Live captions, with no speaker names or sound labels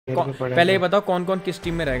पहले ये बताओ कौन कौन किस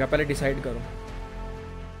टीम में रहेगा, पहले डिसाइड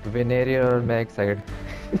करो। वेनेरी और मैं एक साइड।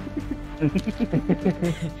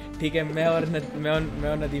 ठीक है, मैं और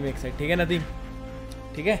नदीम एक साइड। ठीक है नदीम,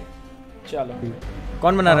 ठीक है चलो।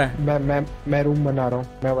 कौन बना रहा है? मैं रूम बना रहा हूँ,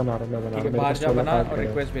 मैं बना रहा हूँ। ठीक है, बाहर जा बना और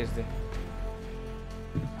रिक्वेस्ट भेज दे।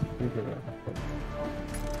 ठीक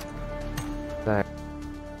है।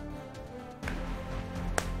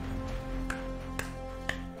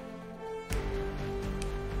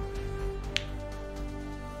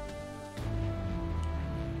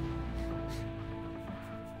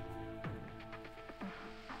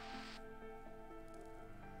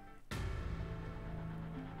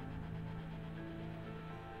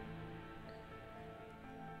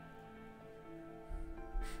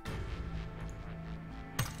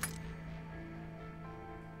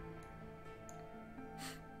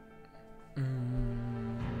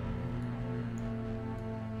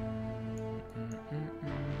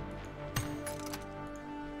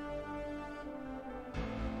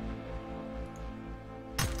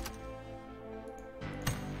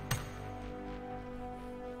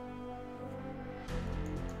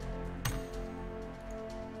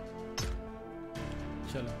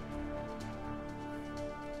 चलो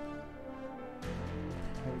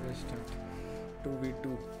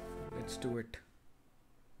 2v2, let's do it।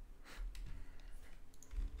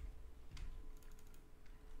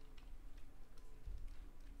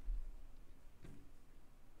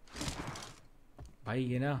 भाई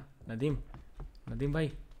ये ना नदीम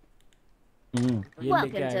भाई ये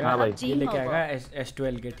लेके आएगा, ये लेके आएगा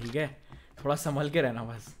S12 के। ठीक है, थोड़ा संभल के रहना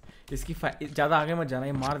बस। इसकी ज़्यादा आगे मत जाना,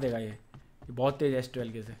 ये मार देगा। ये बहुत तेज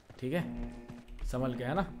S12 के से। ठीक है, संभल के,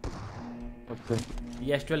 है ना।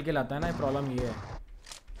 ये S12 के लाता है ना, ये प्रॉब्लम ये है,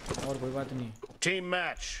 और कोई बात नहीं। Team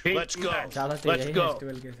match, let's go. ज़्यादा तेज है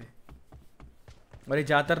S12 के से, और ये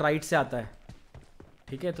ज़्यादातर राइट से आता है।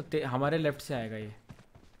 ठीक है, तो हमारे लेफ्ट से आएगा ये।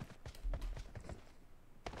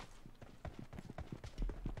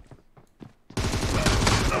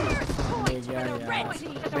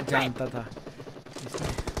 मैं जानता था, इसने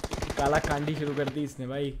काला कांडी शुरू कर दी इसने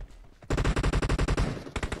भाई।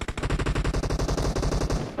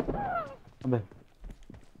 अबे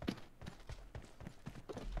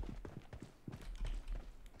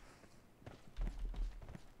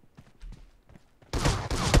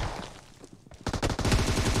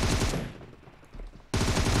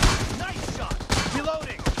nice shot,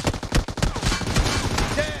 reloading.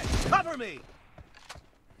 Dead, cover मी।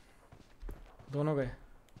 दोनों गए।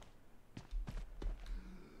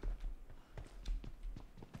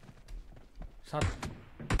 साथ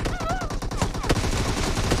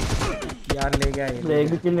यार ले गया ये। एक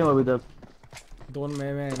भी किल नहीं हुआ अभी तक। दोनों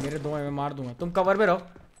में मेरे दो में मार दूंगा। तुम कवर पे रहो,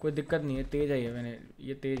 कोई दिक्कत नहीं है। तेज है ये, मैंने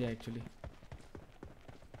ये तेज है एक्चुअली।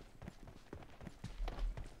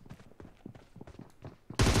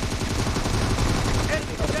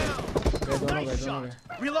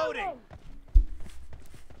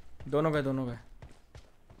 दोनों गए।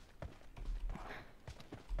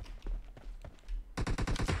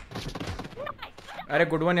 अरे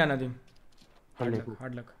गुड वन या नदीम,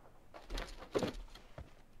 हार्ड लक।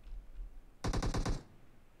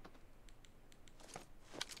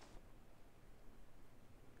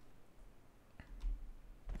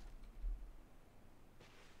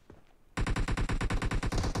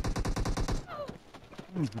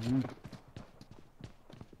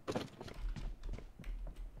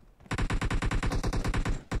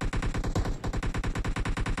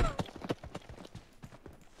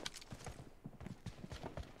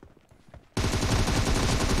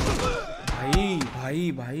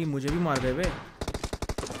 भाई मुझे भी मार गए बे।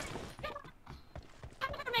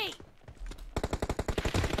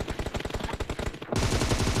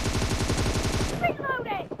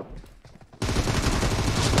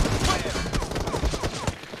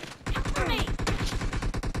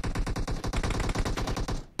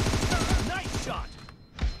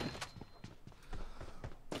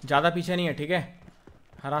 ज्यादा पीछे नहीं है, ठीक है,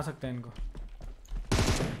 हरा सकते हैं इनको।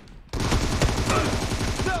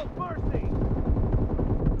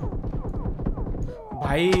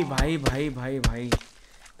 भाई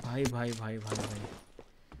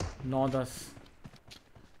 9-10।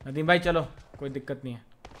 नदीम भाई चलो, कोई दिक्कत नहीं है।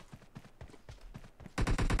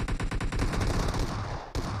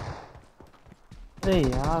 अरे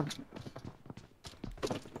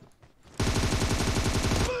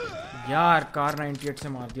यार कार 98 से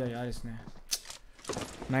मार दिया यार इसने।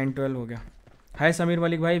 9-12 हो गया। हाय समीर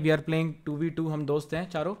मलिक भाई, वी आर प्लेइंग 2v2। हम दोस्त हैं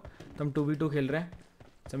चारों, तो हम 2v2 खेल रहे हैं।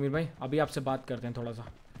 समीर भाई अभी आपसे बात करते हैं, थोड़ा सा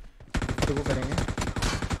तो करेंगे।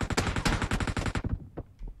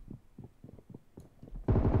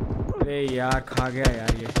 अरे यार खा गया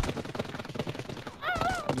यार ये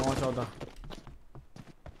 9-14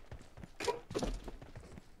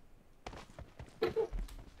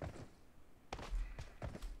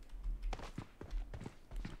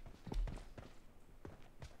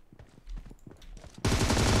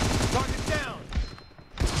 Target down.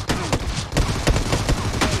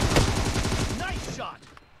 Nice shot.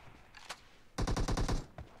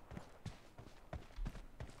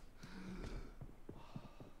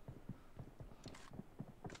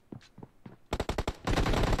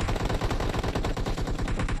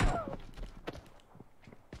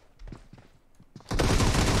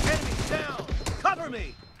 Enemy down. Cover me.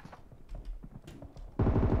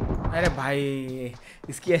 अरे भाई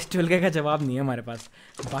इसकी S12 का जवाब नहीं है हमारे पास,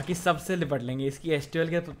 बाकी सबसे लिपट लेंगे, इसकी S12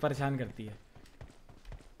 के परेशान करती है।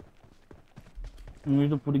 मुझे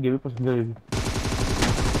तो पूरी गेम पसंद है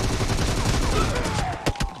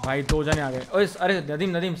भाई 2 जने आ गए। ओए अरे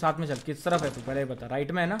नदीम साथ में चल, किस तरफ है तू पहले बता।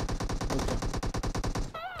 राइट में है ना, रुक जा,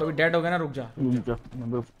 तो भी डेड हो गया ना, रुक जा।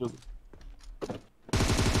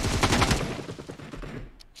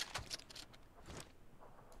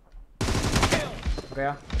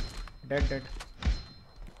 गया डेड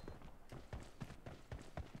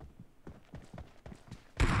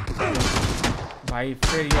भाई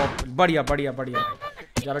फिर ये बढ़िया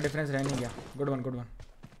ज़्यादा डिफरेंस रह नहीं गया। गुड वन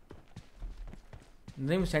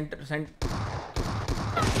नहीं सेंटर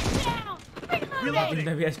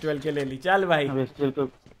ने भी S12 के ले ली। चल भाई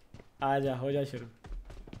आ जा, हो जा शुरू।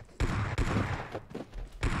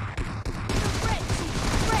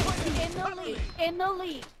 In the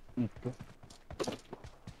lead.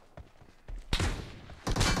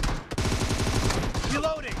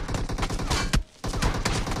 Reloading.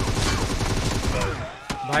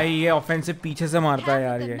 भाई ये ऑफेंसिव पीछे से मारता है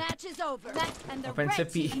यार ये। Offensive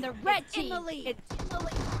P. The red team. In the lead.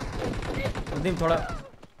 Nadeem थोड़ा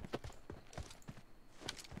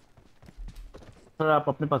सर आप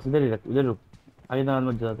अपने पास इधर ही रख, इधर रुक, आगे ना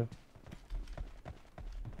मत ज्यादा।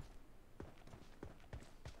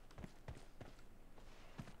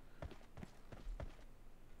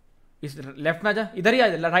 इस लेफ्ट में जा, इधर ही आ,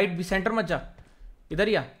 राइट भी सेंटर मत जा, इधर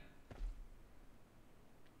ही आ।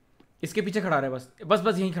 इसके पीछे खड़ा रहे,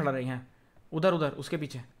 बस यहीं खड़ा रहे हैं, उधर उसके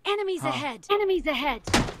पीछे। Enemies ahead. Enemies ahead.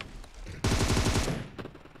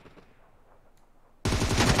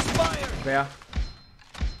 गया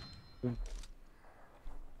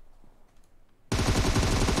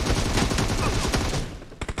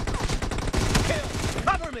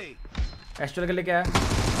Cover me. S12 के लिए क्या है?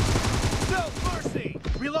 No mercy.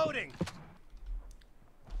 Reloading.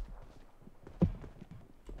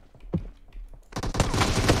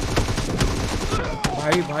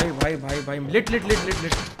 भाई लिट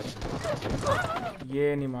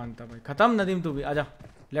ये नहीं मानता भाई। खत्म नदीम, तू भी आजा,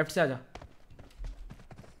 लेफ्ट से आजा।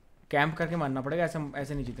 कैंप करके मारना पड़ेगा,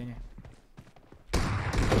 ऐसे नहीं जीतेंगे।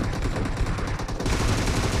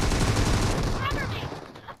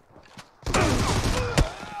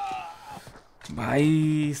 भाई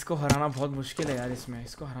इसको हराना बहुत मुश्किल है यार,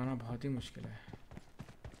 इसको हराना बहुत ही मुश्किल है।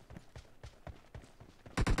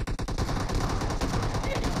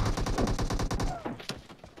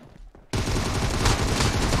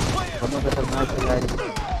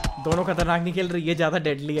 दोनों खतरनाक नहीं खेल रही, ये ज्यादा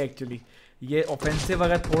डेडली है एक्चुअली। ये ऑफेंसिव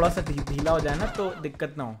अगर थोड़ा सा ढीला हो जाए ना तो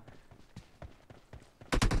दिक्कत ना हो।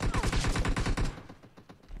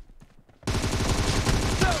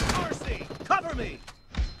 Cover me.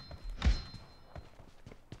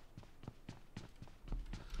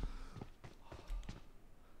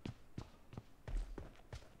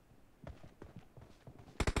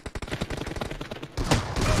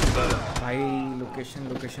 भाई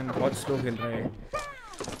लोकेशन बहुत स्लो खेल रहे हैं,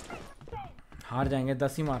 हार जाएंगे।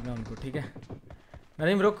 10 ही मारना उनको, ठीक है।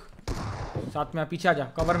 नदीम रुक, साथ में आ, पीछे आ जा,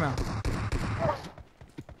 कवर में आ।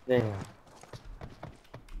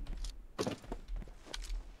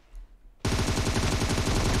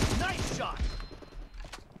 Nice shot.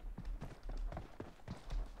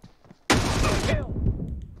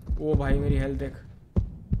 ओ भाई मेरी हेल्थ देख।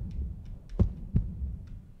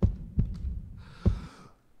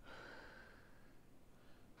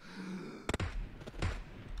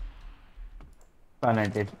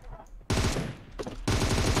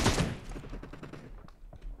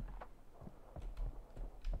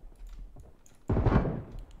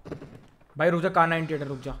 भाई रुक जा, कार 98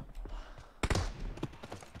 रुक जा।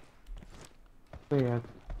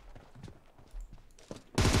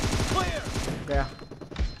 गया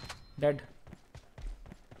डेड।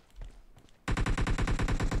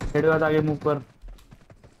 हेड वाला आगे मुंह पर।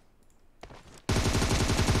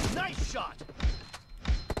 Nice shot.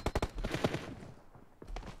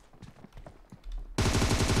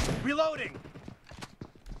 Reload.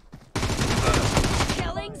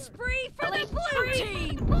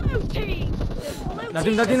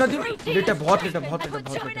 Nadeem Nadeem Nadeem late है, बहुत लेट है, बहुत लेट है,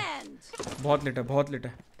 बहुत लेट है, बहुत लेट है, बहुत लेट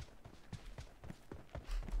है।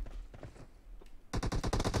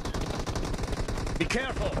 Be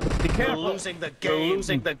careful. Be careful. You're losing the game. You're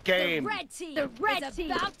losing the game. The red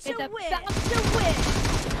team is about to win.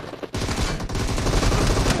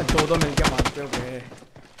 दो मिलके मारते हो बे।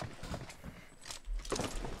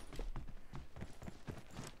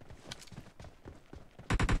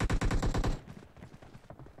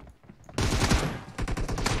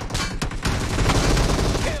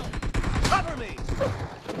 Cover me.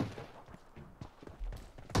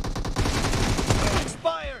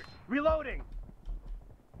 Expired. Reloading.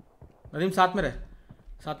 Nadeem साथ में रह,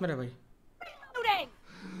 साथ में रह भाई।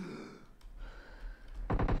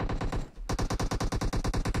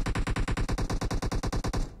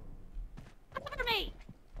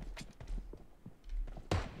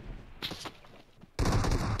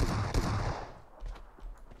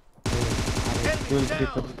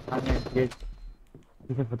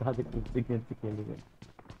 मुझे बता दे किससे कैसे खेलेगा।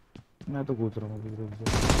 मैं तो पूछ रहा हूँ अभी रुक जा।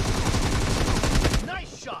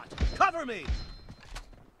 Nice shot. Cover me.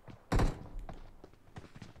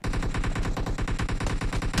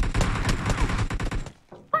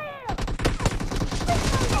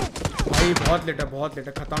 भाई बहुत लेट है, बहुत लेट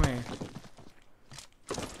है, खत्म है।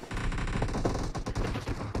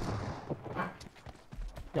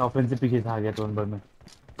 क्या ऑफेंसिव पीछे से आ गया तो नंबर में।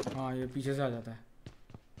 हाँ ये पीछे से आ जाता है।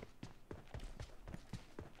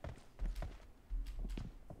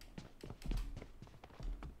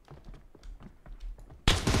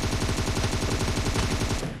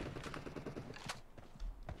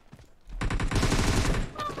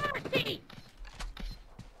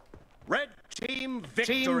 Red team victory.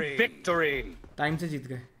 Team victory. Time से जीत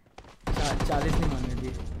गए, 40 नहीं मारने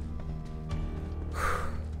दिए।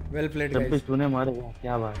 वेल प्लेड जब भी गाइस। तूने मारेगा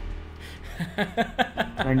क्या बात।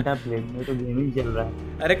 घंटा प्लेड में तो गेमिंग चल रहा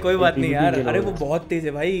है। अरे कोई बात नहीं यार, अरे वो बहुत तेज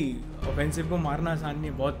है भाई, ऑफेंसिव को मारना आसान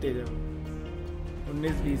नहीं है, बहुत तेज है वो।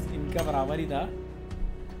 19-20 इनका बराबर ही था,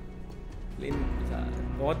 लेकिन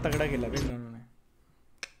बहुत तगड़ा खेला भाई दोनों ने।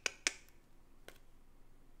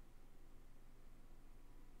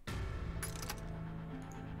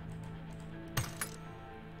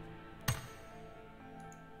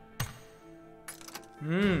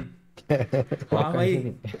 हाँ भाई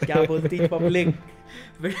क्या बोलती पब्लिक।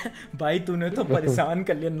 भाई तूने तो परेशान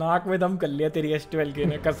कर लिया, नाक में दम कर लिया तेरी S12 के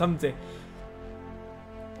ने कसम से,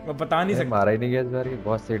 मैं बता नहीं सकता। मारा ही नहीं गया इस बार,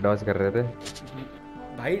 बहुत सही डॉज कर रहे थे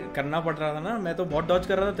भाई करना पड़ रहा था ना, मैं तो बहुत डॉज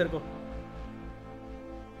कर रहा था तेरे को।